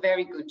still a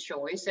very good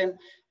choice. And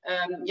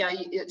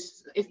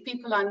if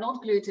people are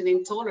not gluten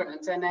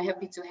intolerant and are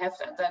happy to have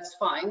that, that's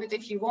fine. But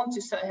if you want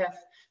to have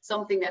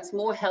something that's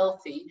more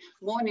healthy,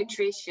 more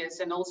nutritious,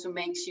 and also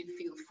makes you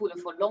feel fuller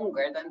for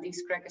longer, then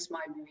these crackers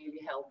might be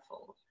really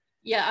helpful.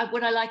 Yeah,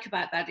 what I like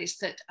about that is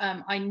that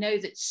I know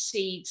that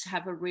seeds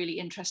have a really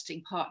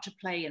interesting part to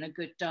play in a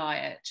good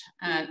diet,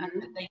 and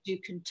that they do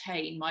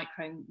contain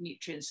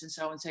micronutrients and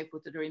so on and so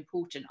forth that are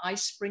important. I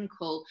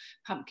sprinkle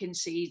pumpkin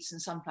seeds and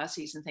sunflower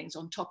seeds and things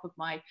on top of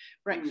my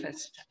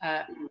breakfast.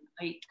 I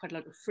eat quite a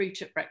lot of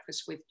fruit at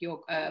breakfast with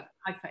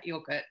high-fat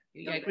yogurt,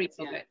 Greek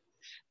yogurt.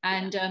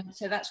 And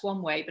so that's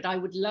one way, but I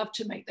would love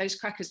to make those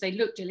crackers. They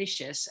look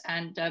delicious,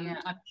 and I'm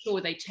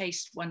sure they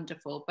taste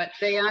wonderful. But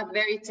they are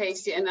very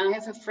tasty. And I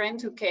have a friend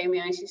who came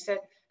here and she said,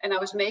 and I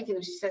was making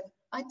them, she said,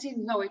 I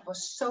didn't know it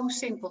was so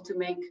simple to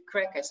make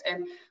crackers.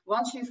 And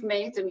once you've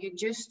made them, you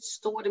just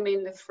store them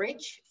in the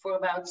fridge for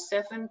about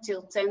 7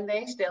 till 10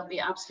 days. They'll be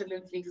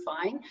absolutely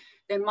fine.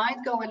 They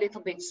might go a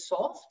little bit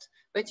soft,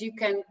 but you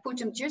can put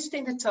them just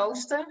in the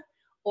toaster,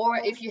 or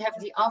if you have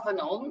the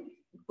oven on,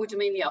 put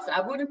them in the oven. I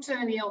wouldn't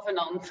turn the oven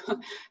on.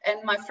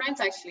 And my friend,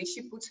 actually,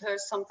 she puts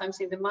hers sometimes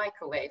in the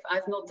microwave.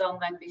 I've not done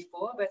that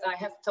before, but I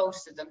have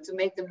toasted them to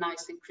make them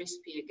nice and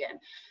crispy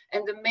again.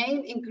 And the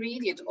main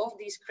ingredient of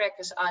these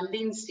crackers are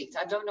linseeds.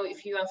 I don't know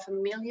if you are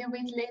familiar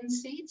with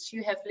linseeds.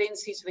 You have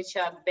linseeds which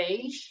are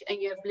beige,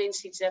 and you have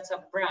linseeds that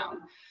are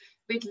brown.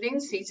 With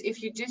linseeds,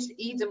 if you just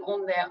eat them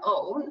on their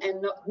own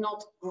and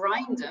not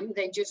grind them,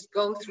 they just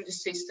go through the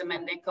system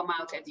and they come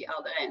out at the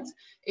other end.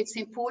 It's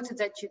important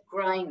that you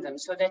grind them,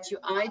 so that you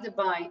either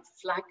buy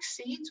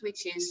flaxseed,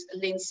 which is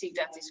linseed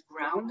that is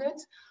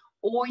grounded,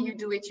 or you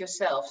do it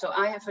yourself. So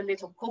I have a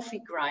little coffee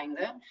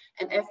grinder,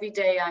 and every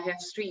day I have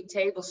 3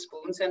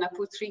 tablespoons, and I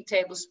put 3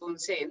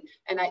 tablespoons in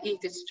and I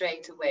eat it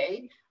straight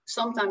away.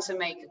 Sometimes I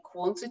make a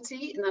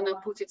quantity and then I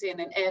put it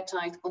in an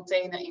airtight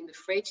container in the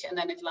fridge, and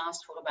then it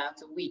lasts for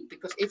about a week,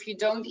 because if you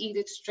don't eat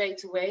it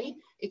straight away,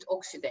 it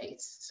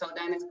oxidates. So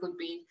then it could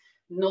be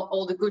not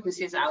all the goodness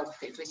is out of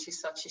it, which is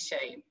such a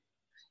shame.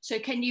 So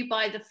can you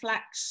buy the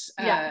flax?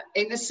 Yeah,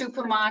 in the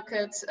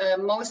supermarket,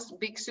 most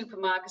big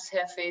supermarkets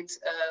have it,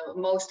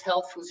 most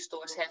health food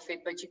stores have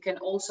it, but you can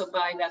also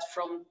buy that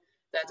from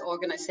that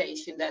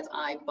organization that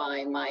I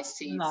buy my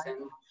seeds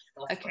and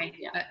stuff. Okay,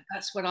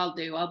 that's what I'll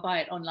do. I'll buy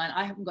it online.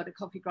 I haven't got a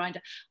coffee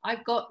grinder.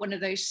 I've got one of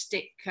those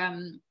stick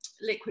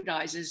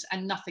liquidizers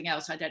and nothing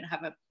else. I don't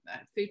have a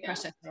food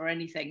processor or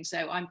anything,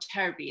 so I'm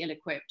terribly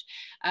ill-equipped.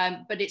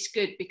 But it's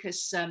good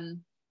because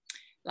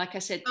like I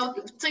said... Oh,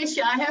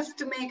 Tricia, I have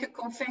to make a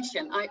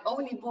confession. I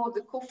only bought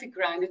the coffee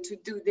grinder to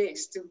do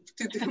this,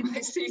 to do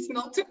my seeds,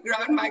 not to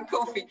grind my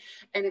coffee.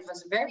 And it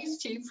was very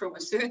cheap from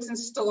a certain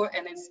store,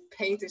 and it's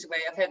paid its way.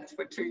 I've had it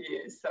for 2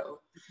 years, so...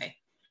 Okay,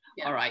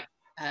 all right.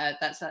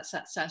 That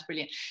sounds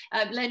brilliant.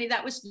 Leonie,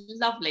 that was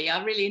lovely.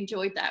 I really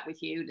enjoyed that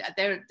with you.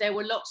 There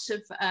were lots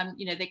of,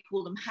 you know, they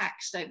call them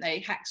hacks, don't they?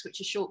 Hacks,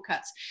 which are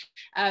shortcuts.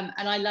 And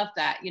I love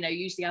that, you know,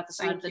 use the other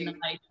side of the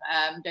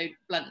knife, don't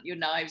blunt your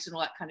knives and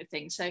all that kind of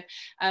thing. So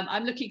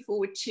I'm looking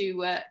forward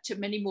to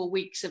many more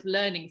weeks of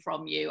learning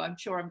from you. I'm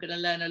sure I'm going to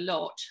learn a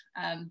lot.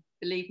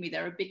 Believe me,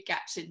 there are big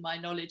gaps in my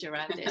knowledge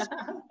around this.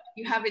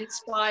 You have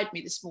inspired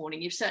me this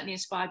morning. You've certainly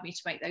inspired me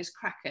to make those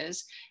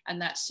crackers, and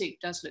that soup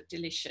does look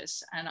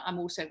delicious. And I'm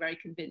also very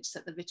convinced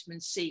that the vitamin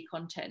C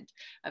content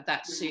of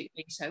that soup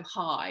being so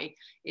high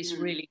is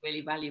really,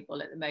 really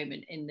valuable at the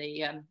moment in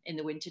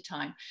the winter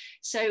time.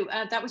 So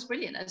that was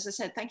brilliant. As I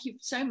said, thank you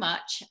so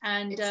much.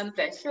 And it's a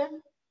pleasure.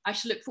 I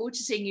shall look forward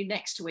to seeing you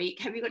next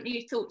week. Have you got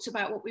any thoughts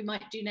about what we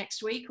might do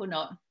next week or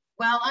not?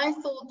 Well, I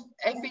thought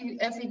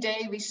every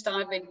day we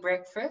start with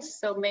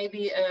breakfast, so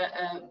maybe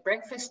a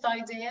breakfast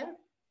idea.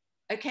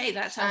 Okay,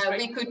 that sounds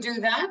great. We could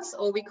do that,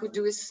 or we could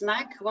do a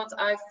snack. What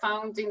I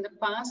found in the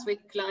past with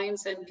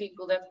clients and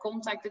people that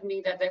contacted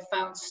me, that they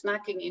found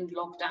snacking in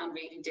lockdown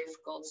really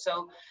difficult.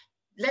 So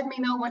let me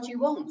know what you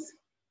want.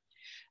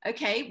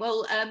 Okay,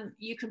 well,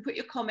 you can put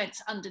your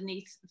comments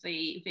underneath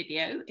the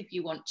video if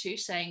you want to,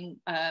 saying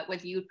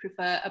whether you would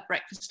prefer a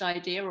breakfast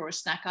idea or a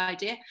snack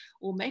idea,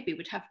 or maybe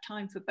we'd have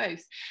time for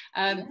both.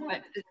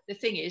 But the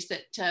thing is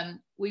that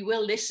we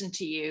will listen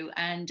to you,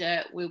 and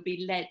we'll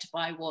be led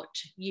by what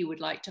you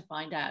would like to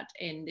find out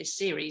in this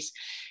series.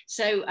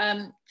 So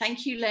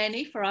thank you,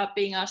 Leonie, for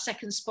being our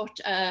second spot,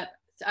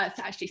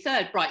 actually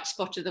third bright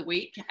spot of the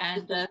week,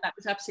 and that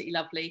was absolutely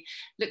lovely.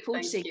 Look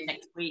forward to seeing you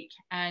next week.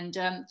 And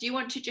do you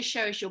want to just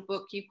show us your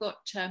book? You've got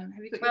have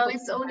you got well your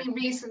book? It's only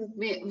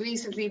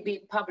recently been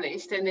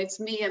published, and it's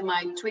me and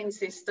my twin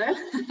sister.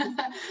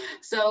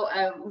 So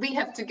we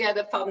have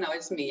together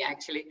it's me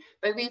actually,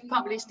 but we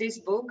published this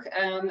book,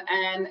 and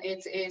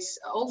it is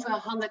over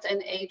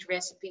 108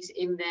 recipes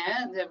in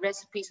there. The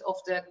recipes of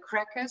the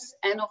crackers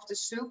and of the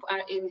soup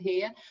are in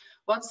here.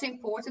 What's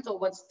important, or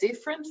what's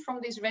different from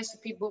this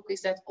recipe book,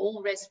 is that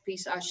all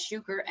recipes are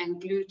sugar and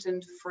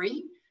gluten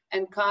free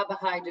and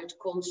carbohydrate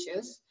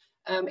conscious.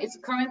 It's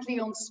currently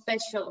on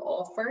special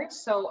offer,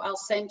 so I'll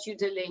send you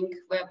the link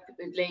where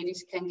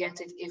ladies can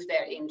get it if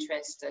they're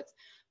interested,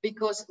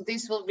 because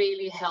this will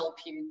really help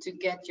you to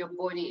get your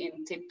body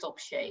in tip-top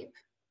shape.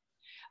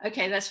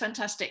 Okay, that's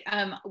fantastic.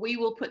 We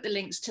will put the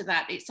links to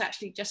that. It's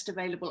actually just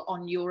available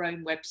on your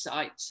own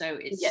website, so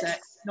it's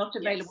not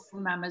available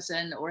from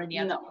Amazon or any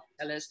other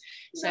sellers.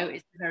 So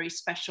it's very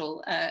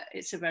special.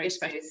 It's a very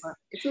special one.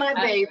 It's my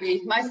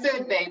baby, my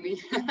third baby.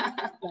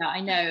 Yeah,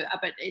 I know,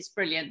 but it's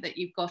brilliant that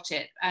you've got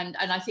it, and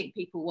I think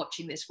people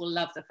watching this will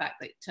love the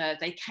fact that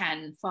they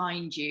can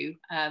find you.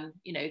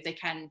 You know, they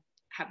can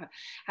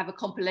have a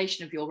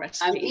compilation of your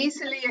recipes. I'm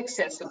easily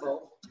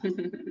accessible.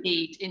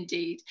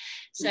 Indeed.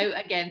 So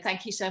again,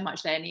 thank you so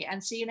much, Leonie,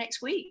 and see you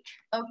next week.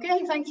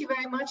 Okay, thank you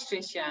very much,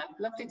 Tricia.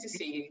 Lovely to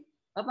see you.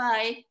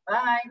 Bye-bye.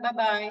 Bye.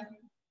 Bye-bye.